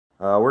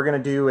We're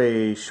going to do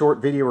a short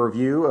video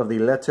review of the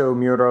Leto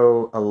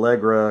Muro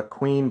Allegra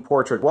Queen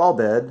Portrait Wall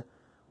Bed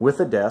with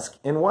a desk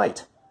in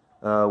white.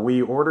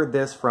 We ordered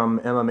this from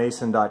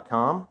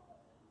ALEGQNDSKP.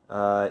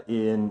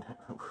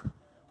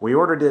 We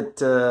ordered it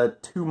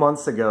 2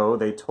 months ago.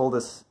 They told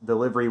us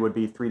delivery would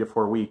be 3 to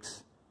 4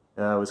 weeks.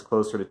 It was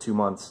closer to 2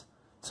 months.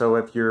 So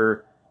if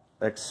you're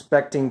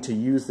expecting to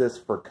use this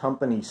for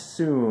company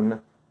soon,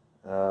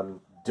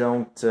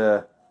 don't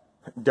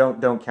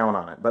count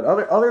on it. But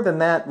other than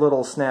that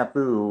little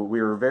snafu,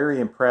 we were very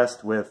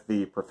impressed with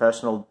the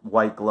professional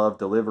white glove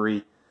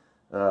delivery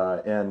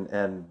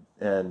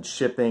and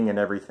shipping and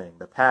everything.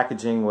 The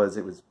packaging was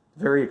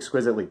very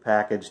exquisitely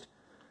packaged.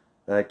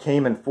 It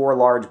came in 4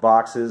 large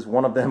boxes.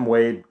 One of them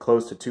weighed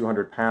close to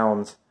 200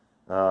 pounds.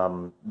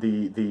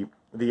 The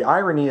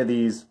irony of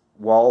these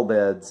wall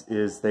beds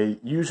is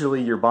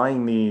you're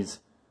buying these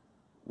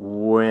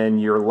when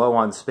you're low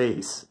on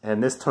space,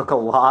 and this took a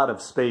lot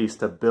of space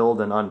to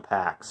build and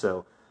unpack.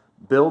 So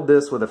build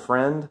this with a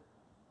friend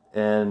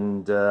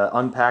and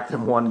unpack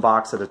them one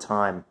box at a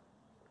time.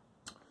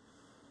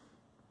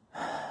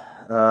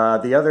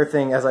 The other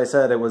thing, as I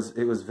said, it was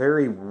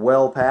very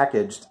well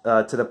packaged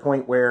to the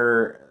point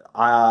where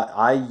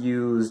I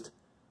used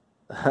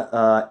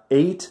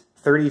 8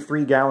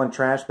 33-gallon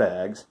trash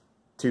bags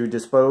to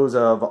dispose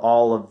of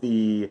all of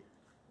the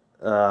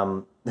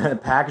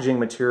packaging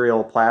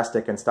material,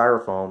 plastic and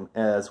styrofoam,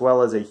 as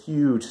well as a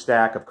huge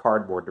stack of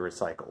cardboard to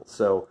recycle.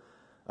 So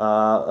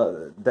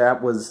that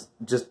was,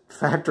 just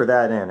factor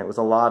that in. It was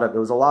a lot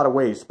of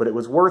waste, but it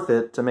was worth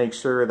it to make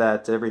sure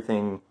that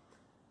everything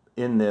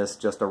in this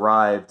just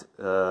arrived,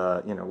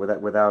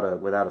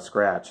 without a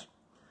scratch.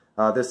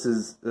 This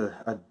is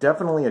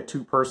definitely a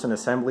 2-person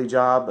assembly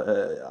job.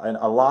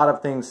 A lot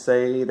of things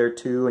say they're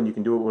 2 and you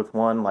can do it with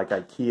 1, like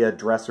IKEA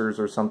dressers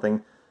or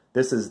something.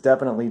 This is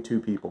definitely 2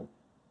 people.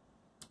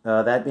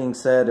 That being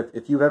said,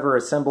 if you've ever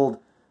assembled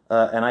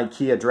an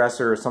IKEA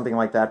dresser or something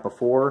like that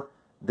before,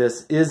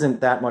 this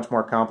isn't that much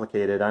more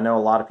complicated. I know a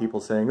lot of people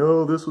saying,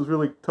 "Oh, this was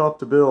really tough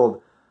to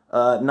build."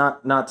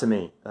 Not to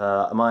me.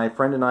 My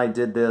friend and I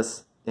did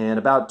this in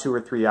about 2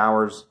 or 3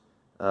 hours,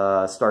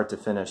 start to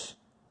finish.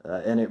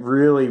 And it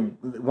really,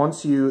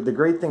 the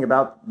great thing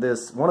about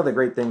this, one of the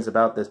great things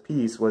about this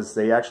piece was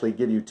they actually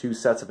give you 2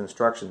 sets of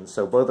instructions,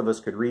 so both of us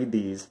could read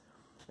these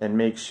and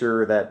make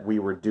sure that we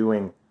were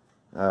doing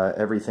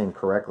everything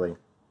correctly.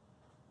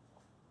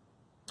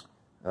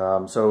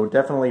 So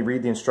definitely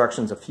read the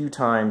instructions a few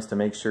times to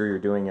make sure you're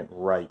doing it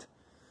right.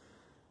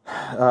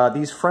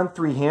 These front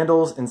 3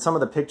 handles, in some of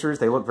the pictures,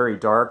 they look very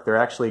dark. They're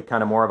actually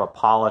kind of more of a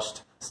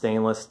polished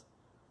stainless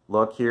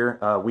look here.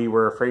 We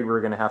were afraid we were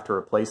going to have to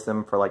replace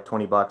them for like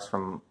 20 bucks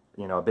from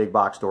a big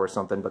box store or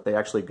something, but they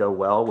actually go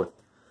well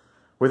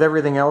with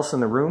everything else in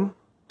the room.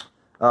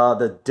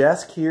 The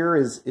desk here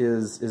is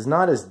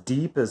not as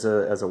deep as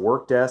a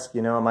work desk.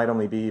 It might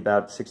only be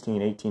about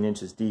 16, 18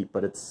 inches deep,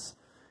 but it's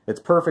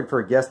perfect for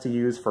a guest to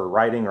use for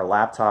writing or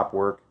laptop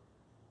work,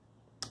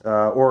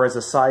 or as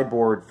a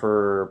sideboard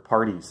for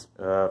parties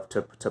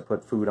to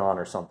put food on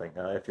or something.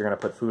 If you're going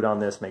to put food on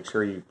this, make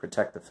sure you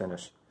protect the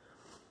finish.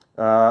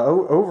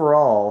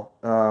 Overall,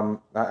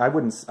 I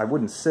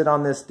wouldn't sit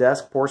on this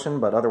desk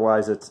portion, but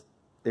otherwise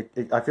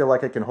I feel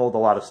like it can hold a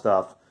lot of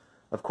stuff.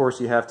 Of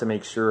course, you have to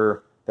make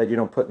sure that you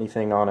don't put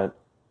anything on it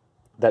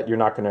that you're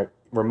not going to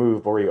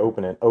remove or you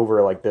open it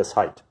over like this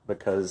height,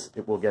 because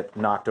it will get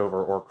knocked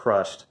over or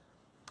crushed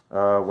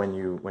when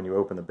you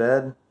open the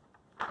bed.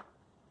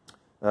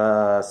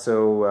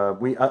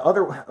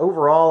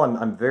 Overall,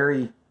 I'm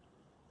very.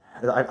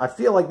 I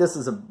feel like this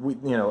is a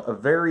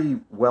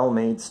very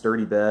well-made,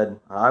 sturdy bed.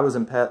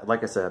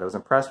 Like I said, I was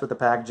impressed with the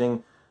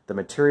packaging. The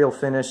material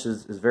finish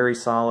is very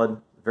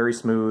solid, very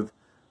smooth.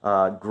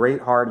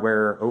 Great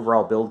hardware,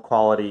 overall build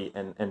quality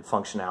and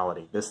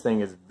functionality. This thing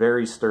is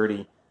very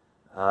sturdy,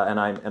 and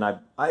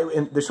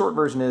the short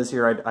version is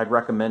here. I'd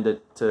recommend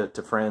it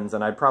to friends,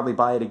 and I'd probably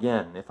buy it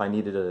again if I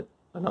needed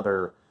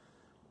another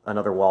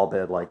wall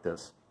bed like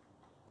this.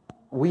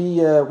 We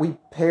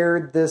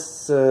paired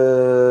this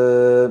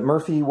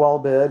Murphy wall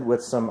bed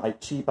with some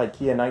cheap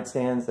IKEA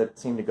nightstands that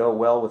seem to go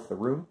well with the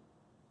room,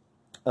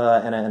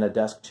 and a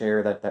desk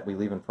chair that we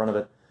leave in front of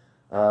it.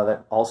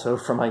 That also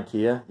from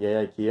IKEA.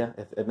 Yeah, IKEA.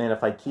 If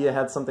IKEA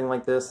had something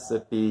like this,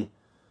 we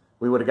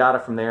would have got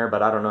it from there,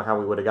 but I don't know how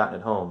we would have gotten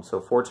it home.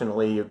 So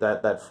fortunately,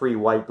 that free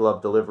white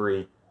glove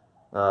delivery,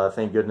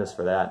 thank goodness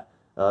for that.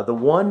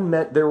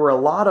 There were a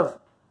lot of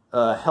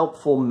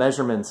helpful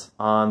measurements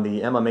on the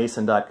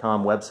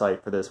ALEGQNDSKP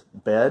website for this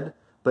bed,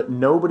 but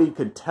nobody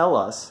could tell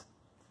us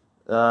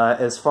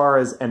as far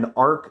as an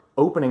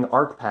opening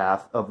arc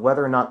path of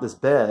whether or not this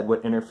bed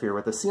would interfere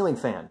with the ceiling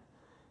fan.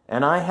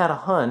 And I had a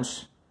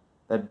hunch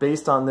that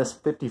based on this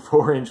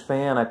 54-inch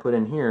fan I put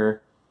in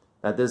here,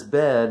 that this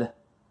bed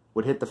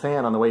would hit the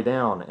fan on the way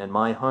down, and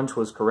my hunch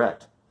was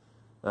correct.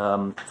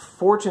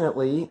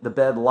 Fortunately, the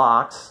bed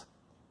locks,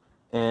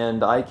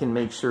 and I can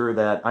make sure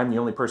that I'm the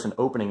only person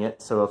opening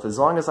it, so as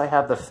long as I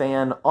have the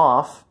fan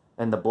off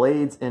and the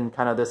blades in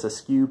kind of this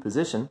askew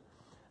position,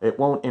 it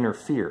won't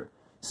interfere.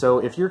 So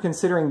if you're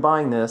considering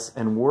buying this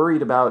and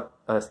worried about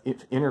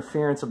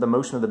interference of the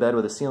motion of the bed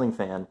with a ceiling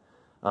fan,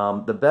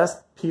 the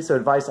best piece of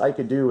advice I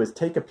could do is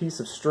take a piece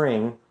of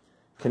string,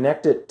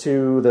 connect it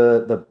to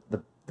the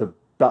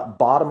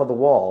bottom of the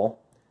wall,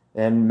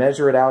 and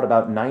measure it out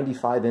about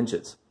 95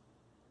 inches.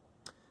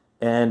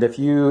 And if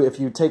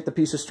you take the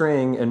piece of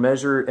string and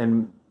measure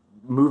and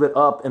move it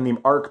up in the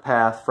arc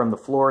path from the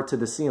floor to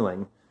the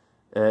ceiling,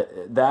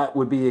 that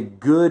would be a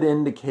good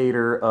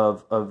indicator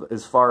of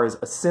as far as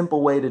a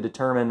simple way to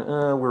determine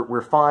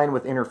we're fine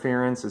with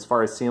interference as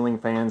far as ceiling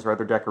fans or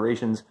other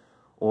decorations,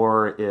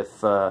 or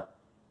if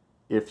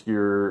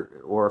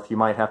you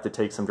might have to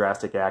take some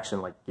drastic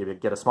action, like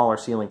get a smaller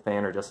ceiling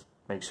fan or just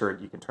make sure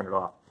you can turn it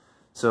off.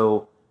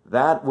 So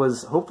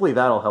hopefully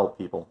that'll help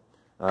people.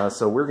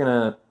 So we're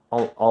gonna,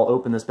 I'll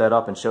open this bed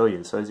up and show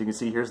you. So as you can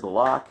see, here's the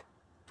lock.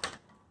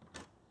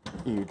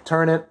 You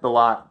turn it, the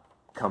lock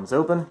comes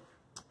open,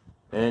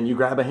 and you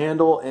grab a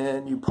handle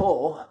and you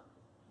pull.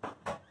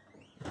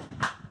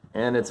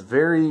 And it's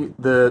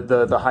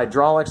the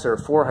hydraulics are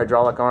 4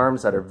 hydraulic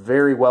arms that are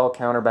very well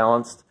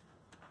counterbalanced.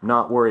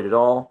 Not worried at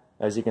all.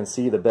 As you can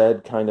see, the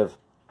bed kind of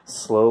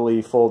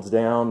slowly folds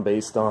down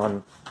based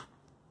on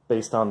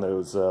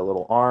those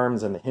little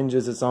arms and the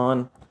hinges it's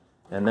on.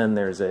 And then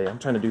I'm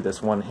trying to do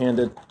this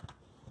one-handed,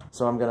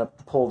 so I'm gonna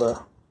pull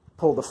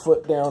the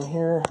foot down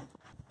here.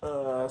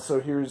 So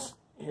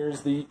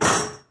there's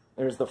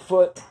the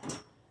foot,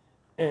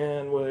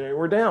 and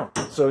we're down.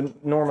 So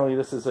normally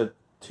this is a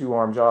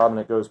 2-arm job and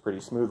it goes pretty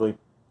smoothly.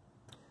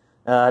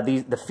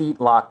 The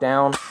feet lock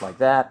down like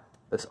that.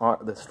 This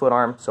foot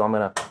arm. So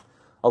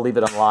I'll leave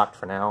it unlocked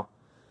for now.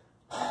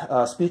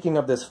 Speaking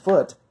of this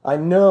foot, I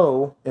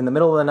know in the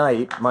middle of the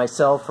night,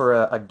 myself or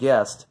a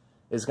guest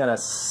is going to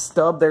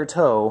stub their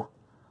toe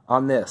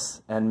on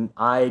this, and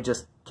I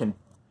just can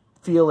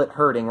feel it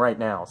hurting right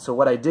now. So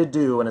what I did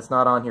do, and it's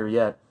not on here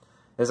yet,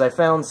 is I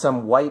found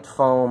some white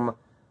foam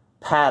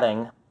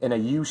padding in a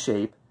U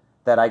shape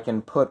that I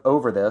can put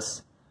over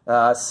this.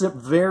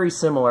 Very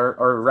similar,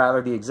 or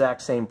rather the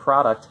exact same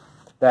product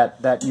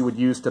that you would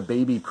use to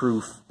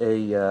baby-proof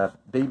a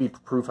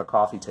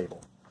coffee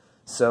table.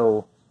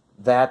 So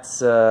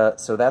that's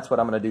what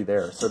I'm going to do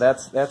there. So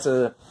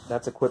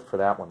that's equipped for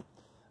that one.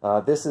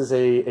 This is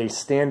a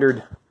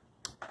standard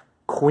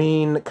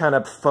queen kind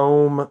of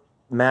foam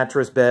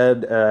mattress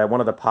bed. One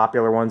of the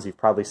popular ones you've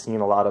probably seen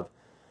a lot of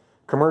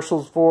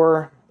commercials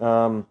for.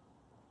 And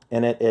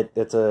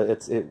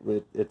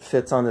it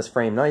fits on this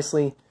frame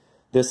nicely.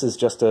 This is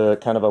just a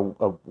kind of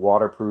a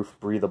waterproof,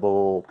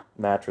 breathable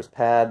mattress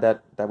pad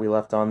that we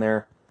left on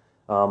there.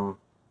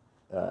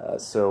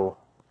 So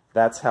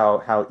that's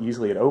how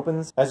easily it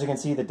opens. As you can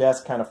see, the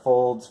desk kind of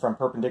folds from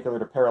perpendicular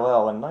to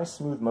parallel in nice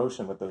smooth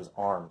motion with those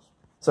arms.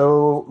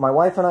 So my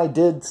wife and I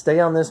did stay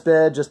on this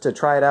bed just to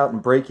try it out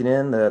and break it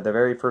in the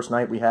very first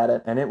night we had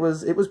it, and it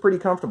was pretty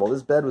comfortable.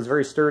 This bed was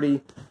very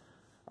sturdy.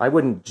 I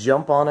wouldn't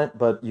jump on it,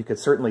 but you could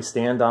certainly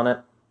stand on it.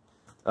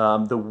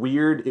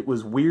 It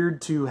was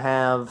weird to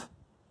have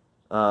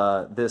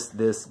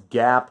this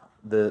gap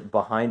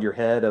behind your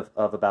head of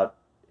about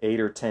 8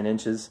 or 10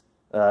 inches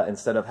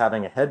instead of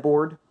having a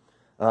headboard.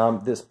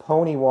 This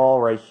pony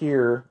wall right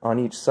here on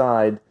each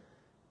side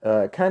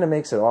kind of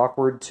makes it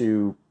awkward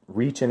to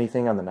reach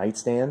anything on the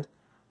nightstand,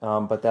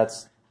 but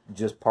that's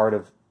just part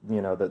of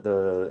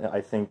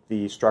I think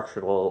the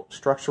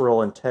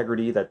structural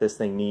integrity that this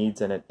thing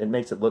needs, and it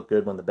makes it look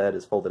good when the bed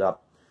is folded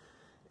up.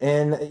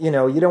 And you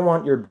don't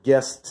want your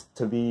guests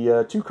to be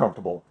too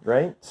comfortable,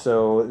 right?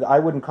 So I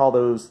wouldn't call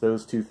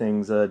those two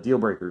things deal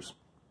breakers.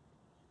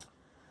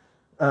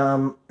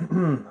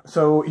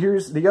 So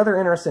here's the other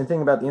interesting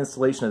thing about the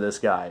installation of this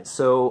guy.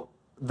 So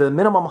the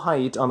minimum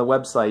height on the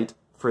website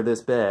for this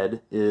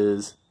bed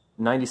is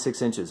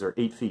 96 inches or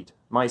 8 feet.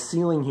 My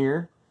ceiling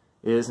here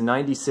is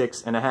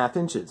 96.5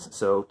 inches,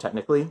 so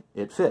technically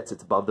it fits.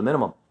 It's above the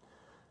minimum.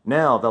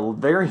 Now,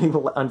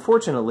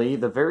 unfortunately,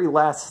 the very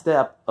last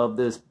step of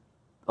this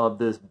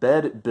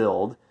bed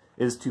build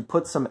is to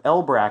put some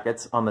L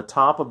brackets on the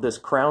top of this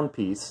crown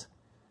piece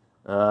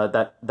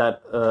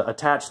that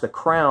attach the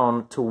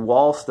crown to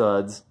wall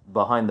studs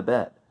behind the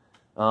bed.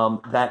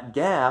 That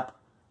gap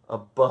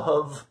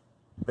above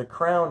the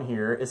crown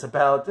here is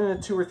about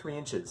 2 or 3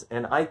 inches,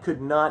 and I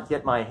could not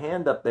get my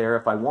hand up there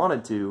if I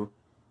wanted to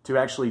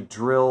actually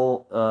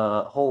drill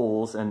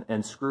holes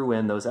and screw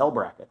in those L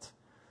brackets.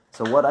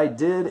 So what I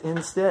did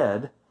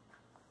instead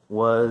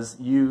was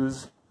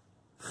use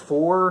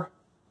 4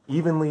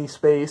 evenly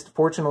spaced,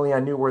 fortunately I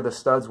knew where the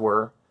studs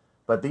were,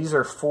 but these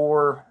are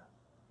 4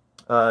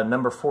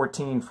 number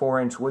 14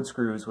 4-inch wood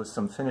screws with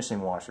some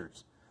finishing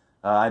washers.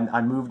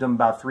 I moved them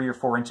about 3 or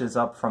 4 inches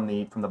up from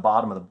the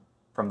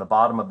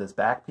bottom of this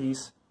back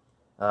piece,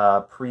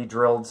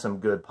 pre-drilled some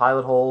good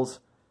pilot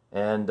holes,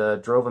 and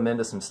drove them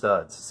into some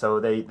studs. So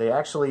they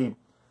actually,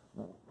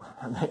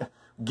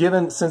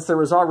 since there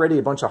was already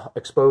a bunch of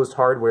exposed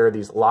hardware,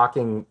 these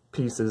locking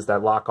pieces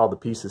that lock all the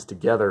pieces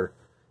together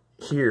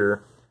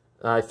here,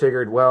 I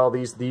figured, well,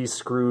 these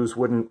screws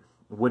wouldn't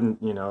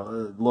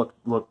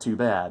look too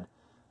bad.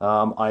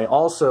 I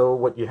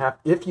also,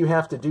 if you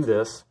have to do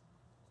this,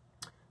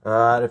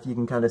 if you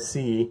can kind of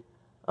see,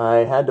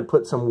 I had to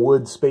put some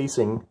wood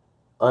spacing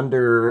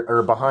under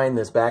or behind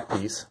this back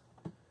piece,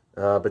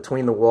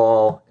 between the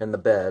wall and the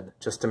bed,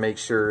 just to make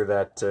sure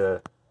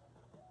that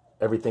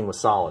everything was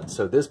solid.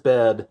 So this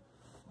bed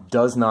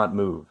does not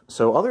move.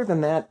 So other than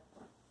that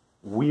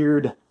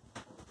other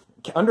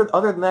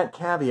than that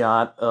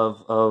caveat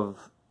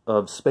of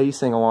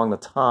spacing along the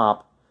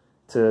top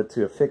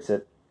to fix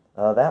it,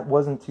 that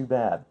wasn't too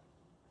bad.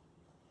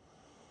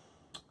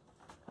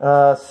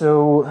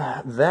 So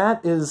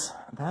that is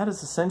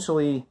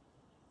essentially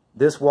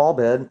this wall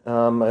bed.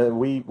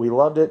 We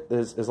loved it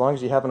as long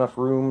as you have enough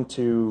room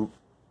to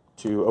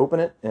open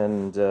it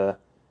and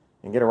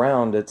get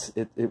around.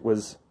 It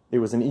was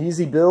an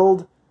easy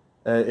build.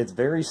 It's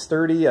very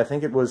sturdy. I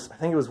think it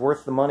was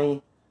worth the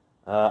money.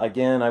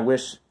 Again, I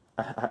wish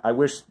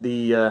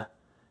the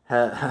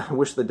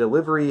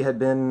delivery had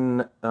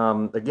been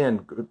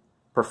again,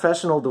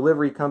 professional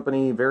delivery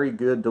company, very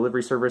good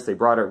delivery service. They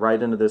brought it right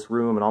into this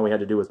room, and all we had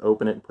to do was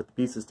open it and put the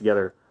pieces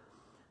together.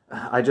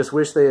 I just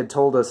wish they had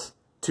told us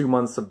 2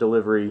 months of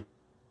delivery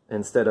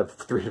instead of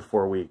 3 to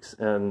 4 weeks,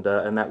 and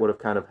that would have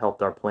kind of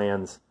helped our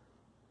plans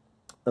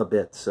a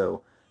bit.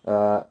 So,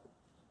 you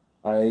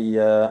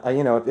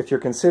know, if you're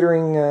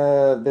considering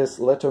this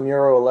Leto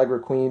Muro Allegra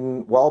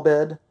Queen wall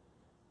bed,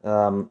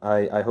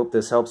 I hope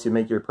this helps you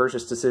make your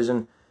purchase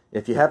decision.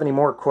 If you have any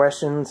more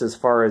questions as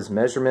far as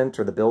measurement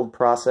or the build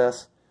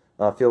process,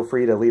 feel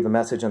free to leave a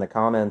message in the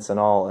comments, and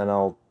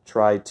I'll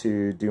try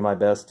to do my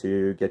best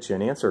to get you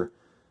an answer.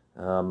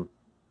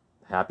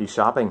 Happy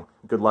shopping.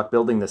 Good luck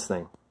building this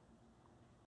thing.